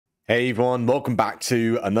Hey everyone, welcome back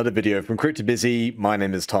to another video from Crypto Busy. My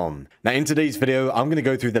name is Tom. Now in today's video, I'm going to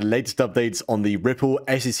go through the latest updates on the Ripple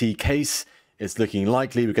SEC case. It's looking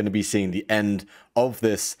likely we're going to be seeing the end of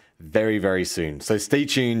this very soon. So stay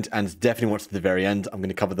tuned and definitely watch to the very end. I'm going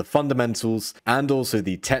to cover the fundamentals and also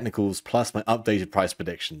the technicals plus my updated price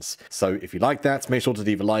predictions. So if you like that, make sure to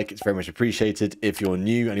leave a like. It's very much appreciated. If you're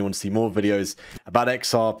new and you want to see more videos about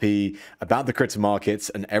XRP, about the crypto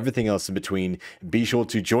markets and everything else in between, be sure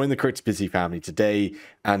to join the Crypto Busy family today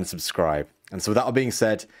and subscribe. And so with that all being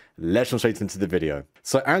said, let's jump straight into the video.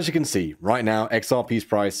 So as you can see right now, XRP's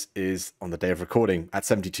price is on the day of recording at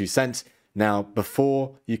 72 cents. Now,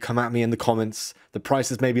 before you come at me in the comments, the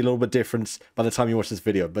prices may be a little bit different by the time you watch this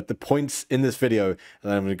video, but the points in this video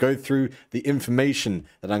that I'm going to go through, the information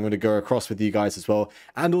that I'm going to go across with you guys as well,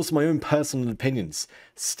 and also my own personal opinions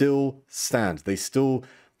still stand. They still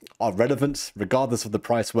are relevant regardless of the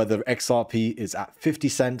price, whether XRP is at 50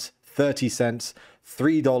 cents, 30 cents,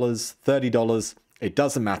 $3, $30, it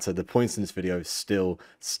doesn't matter. The points in this video still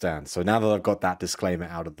stand. So now that I've got that disclaimer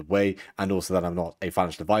out of the way, and also that I'm not a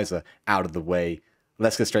financial advisor out of the way,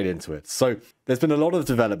 let's get straight into it. So there's been a lot of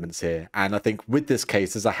developments here. And I think with this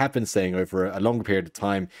case, as I have been saying over a longer period of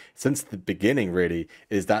time, since the beginning really,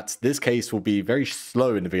 is that this case will be very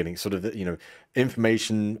slow in the beginning, sort of,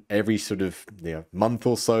 information every sort of month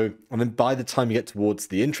or so. And then by the time you get towards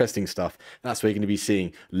the interesting stuff, that's where you're going to be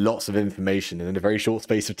seeing lots of information in a very short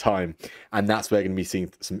space of time. And that's where you're going to be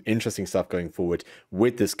seeing some interesting stuff going forward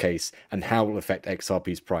with this case and how it will affect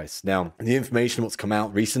XRP's price. Now, the information what's come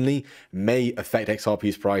out recently may affect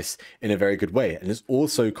XRP's price in a very good way. And it's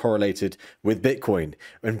also correlated with Bitcoin.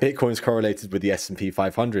 And Bitcoin's correlated with the S&P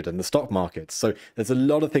 500 and the stock market. So there's a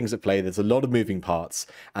lot of things at play. There's a lot of moving parts.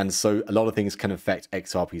 And so a lot of things can affect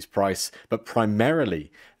XRP's price, but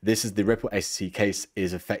primarily this is the Ripple SEC case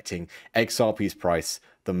is affecting XRP's price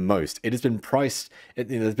the most. It has been priced,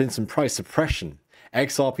 there's been some price suppression.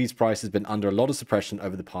 XRP's price has been under a lot of suppression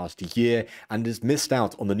over the past year and has missed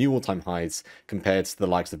out on the new all-time highs compared to the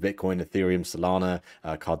likes of Bitcoin, Ethereum, Solana,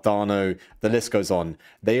 Cardano, the list goes on.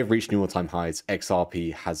 They have reached new all-time highs.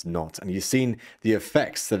 XRP has not. And you've seen the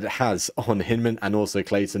effects that it has on Hinman and also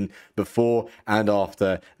Clayton before and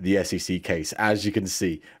after the SEC case. As you can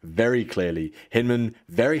see very clearly, Hinman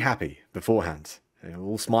very happy beforehand,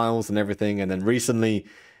 all smiles and everything. And then recently,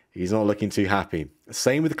 he's not looking too happy.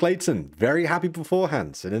 Same with Clayton, very happy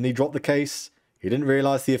beforehand. And then he dropped the case. He didn't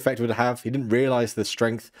realize the effect it would have. He didn't realize the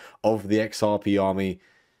strength of the XRP army.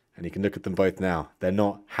 And you can look at them both now. They're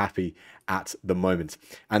not happy at the moment.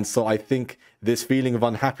 And so I think this feeling of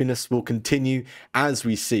unhappiness will continue as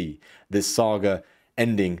we see this saga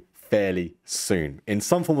ending fairly soon in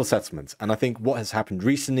some form of settlement. And I think what has happened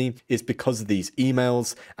recently is because of these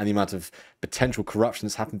emails and the amount of potential corruption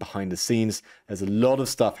that's happened behind the scenes. There's a lot of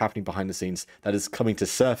stuff happening behind the scenes that is coming to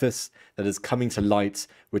surface, that is coming to light,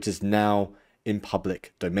 which is now in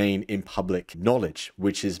public domain, in public knowledge,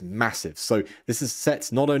 which is massive. So this is set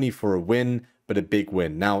not only for a win, but a big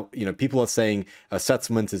win. Now, people are saying a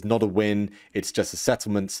settlement is not a win, it's just a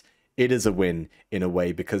settlement. It is a win in a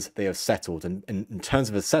way because they have settled. And in terms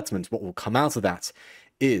of a settlement, what will come out of that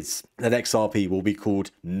is that XRP will be called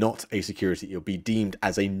not a security. It will be deemed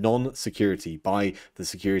as a non-security by the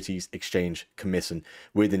Securities Exchange Commission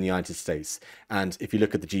within the United States. And if you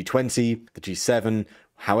look at the G20, the G7,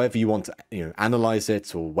 however you want to analyze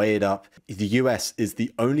it or weigh it up, the US is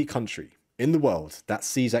the only country in the world that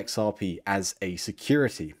sees XRP as a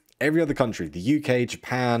security. Every other country, the UK,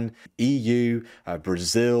 Japan, EU,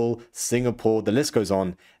 Brazil, Singapore, the list goes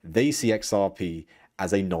on, they see XRP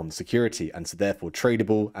as a non-security and so therefore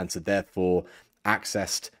tradable and so therefore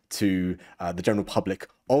accessed to the general public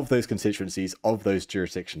of those constituencies, of those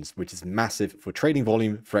jurisdictions, which is massive for trading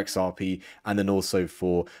volume for XRP and then also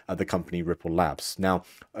for the company Ripple Labs. Now,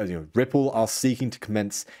 Ripple are seeking to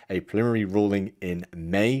commence a preliminary ruling in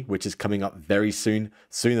May, which is coming up very soon,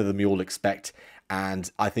 sooner than we all expect.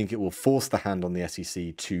 And I think it will force the hand on the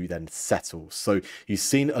SEC to then settle. So you've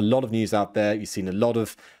seen a lot of news out there. You've seen a lot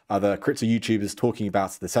of other crypto YouTubers talking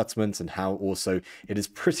about the settlement and how also it is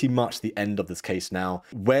pretty much the end of this case now.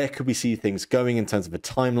 Where could we see things going in terms of a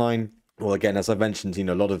timeline? Well, again, as I mentioned,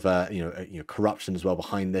 a lot of corruption as well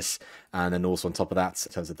behind this, and then also on top of that,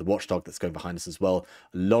 in terms of the watchdog that's going behind us as well,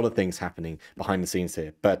 a lot of things happening behind the scenes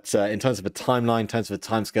here. But in terms of a timeline, in terms of a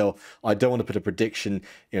timescale, I don't want to put a prediction,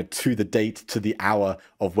 to the date, to the hour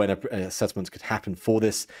of when a settlement could happen for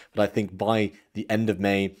this. But I think by the end of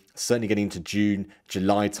May, certainly getting into June,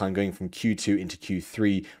 July time, going from Q2 into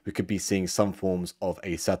Q3, we could be seeing some forms of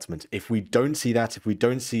a settlement. If we don't see that, if we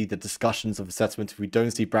don't see the discussions of a settlement, if we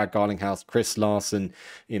don't see Brad Garlinghouse, Chris Larson,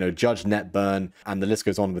 Judge Netburn, and the list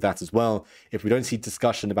goes on with that as well, if we don't see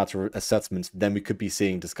discussion about a settlement, then we could be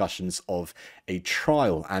seeing discussions of a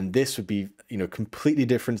trial. And this would be, completely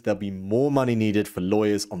different. There'll be more money needed for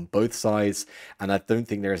lawyers on both sides. And I don't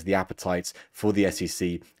think there is the appetite for the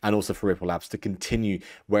SEC and also for Ripple Labs to continue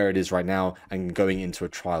where it is right now and going into a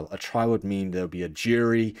trial. A trial would mean there'll be a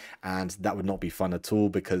jury, and that would not be fun at all,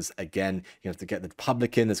 because again, you have to get the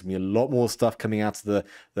public in. There's gonna be a lot more stuff coming out of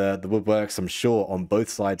the woodworks, I'm sure, on both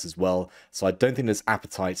sides as well. So I don't think there's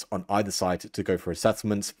appetite on either side to go for a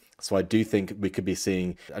settlement. So I do think we could be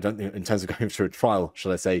seeing, I don't think in terms of going through a trial,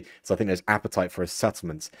 shall I say, so I think there's appetite for a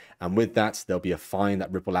settlement. And with that, there'll be a fine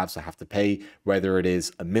that Ripple Labs will have to pay, whether it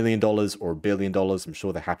is $1 million or $1 billion. I'm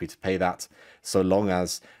sure they're happy to pay that, so long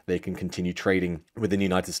as they can continue trading within the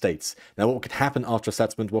United States. Now, what could happen after a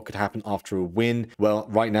settlement? What could happen after a win? Well,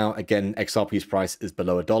 right now, again, XRP's price is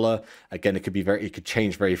below $1. Again, it could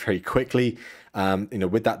change very, very quickly.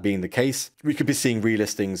 With that being the case, we could be seeing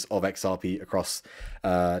relistings of XRP across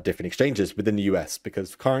different exchanges within the US,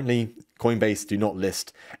 because currently Coinbase do not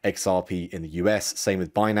list XRP in the US, same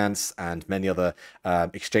with Binance and many other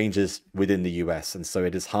exchanges within the US. And so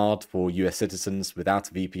it is hard for US citizens without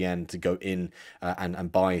a VPN to go in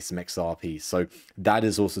and buy some XRP. So that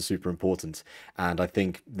is also super important. And I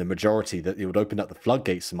think the majority, that it would open up the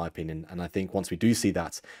floodgates, in my opinion. And I think once we do see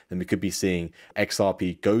that, then we could be seeing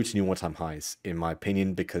XRP go to new all-time highs, in my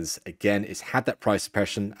opinion, because again, it's had that price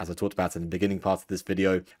suppression, as I talked about in the beginning part of this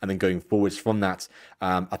video, and then going forwards from that,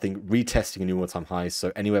 I think retesting a new all-time high,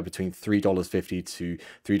 so anywhere between $3.50 to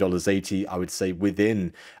 $3.80, I would say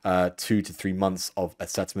within 2 to 3 months of a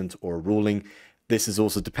settlement or a ruling. This is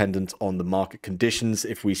also dependent on the market conditions.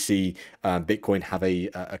 If we see Bitcoin have a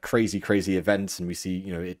crazy event, and we see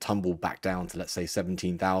it tumble back down to, let's say,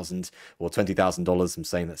 $17,000 or $20,000, I'm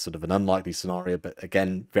saying that's sort of an unlikely scenario, but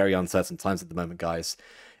again, very uncertain times at the moment, guys.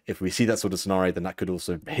 If we see that sort of scenario, then that could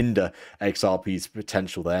also hinder XRP's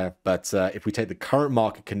potential there. But if we take the current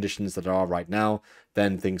market conditions that are right now,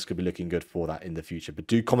 then things could be looking good for that in the future. But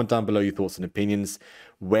do comment down below your thoughts and opinions.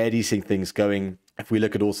 Where do you see things going? If we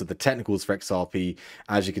look at also the technicals for XRP,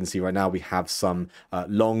 as you can see right now, we have some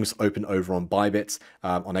longs open over on Bybit,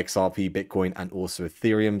 on XRP, Bitcoin, and also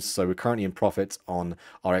Ethereum. So we're currently in profit on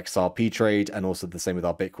our XRP trade, and also the same with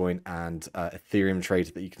our Bitcoin and Ethereum trade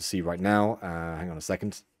that you can see right now. Hang on a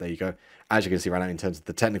second. There you go. As you can see right now, in terms of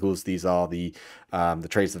the technicals, these are the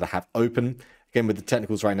trades that I have open. Again, with the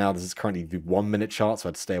technicals right now, this is currently the 1 minute chart, so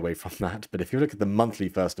I'd stay away from that. But if you look at the monthly,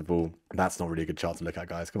 first of all, that's not really a good chart to look at,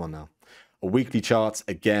 guys. Come on now. A weekly chart,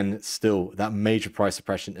 again, still that major price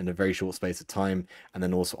suppression in a very short space of time. And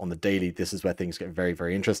then also on the daily, this is where things get very,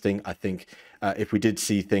 very interesting. I think if we did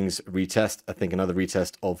see things retest, I think another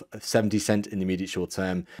retest of 70 cent in the immediate short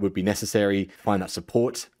term would be necessary. Find that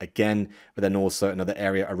support again, but then also another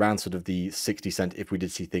area around sort of the 60 cent if we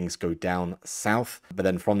did see things go down south. But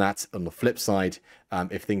then from that, on the flip side,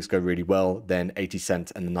 if things go really well, then 80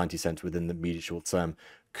 cent and the 90 cent within the immediate short term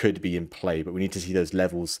could be in play, but we need to see those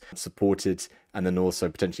levels supported and then also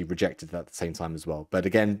potentially rejected at the same time as well. But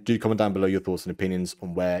again, do comment down below your thoughts and opinions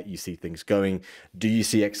on where you see things going. Do you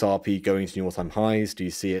see XRP going to new all-time highs? Do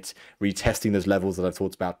you see it retesting those levels that I've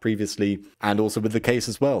talked about previously? And also with the case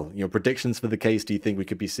as well, predictions for the case. Do you think we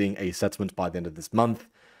could be seeing a settlement by the end of this month,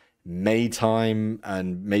 May time,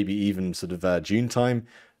 and maybe even sort of June time?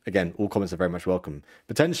 Again, all comments are very much welcome.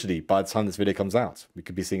 Potentially, by the time this video comes out, we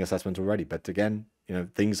could be seeing a settlement already. But again,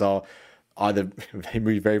 things are either they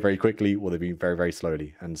move very, very quickly, or they move very, very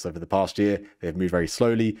slowly. And so for the past year, they've moved very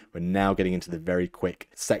slowly. We're now getting into the very quick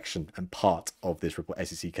section and part of this Ripple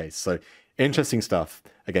SEC case. So interesting stuff.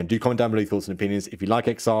 Again, do comment down below your thoughts and opinions. If you like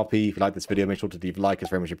XRP, if you like this video, make sure to leave a like. It's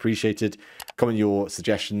very much appreciated. Comment your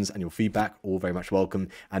suggestions and your feedback, all very much welcome.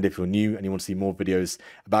 And if you're new and you want to see more videos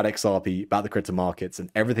about XRP, about the crypto markets, and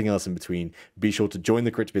everything else in between, be sure to join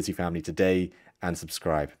the Crypto Busy family today and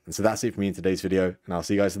subscribe. And so that's it for me in today's video, and I'll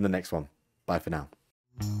see you guys in the next one. Bye for now.